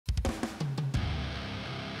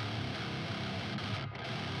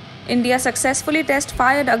India successfully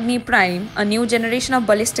test-fired Agni Prime, a new generation of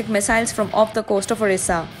ballistic missiles from off the coast of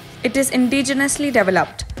Odisha. It is indigenously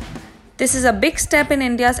developed. This is a big step in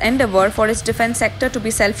India's endeavour for its defence sector to be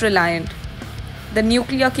self-reliant. The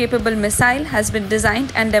nuclear-capable missile has been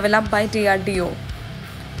designed and developed by DRDO.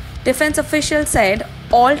 Defence officials said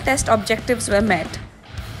all test objectives were met.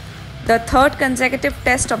 The third consecutive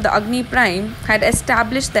test of the Agni Prime had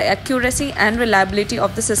established the accuracy and reliability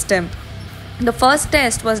of the system. The first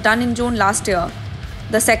test was done in June last year,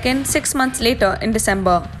 the second 6 months later in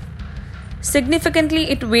December.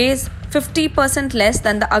 Significantly, it weighs 50% less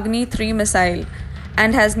than the Agni 3 missile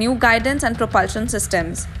and has new guidance and propulsion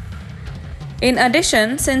systems. In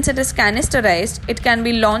addition, since it is canisterized, it can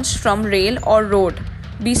be launched from rail or road,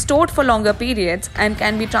 be stored for longer periods, and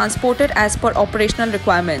can be transported as per operational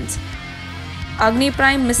requirements. Agni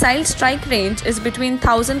Prime missile strike range is between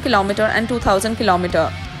 1000 km and 2000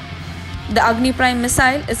 km. The Agni Prime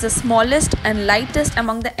missile is the smallest and lightest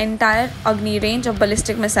among the entire Agni range of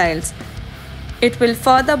ballistic missiles. It will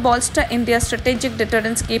further bolster India's strategic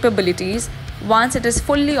deterrence capabilities once it is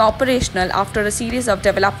fully operational after a series of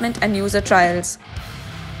development and user trials.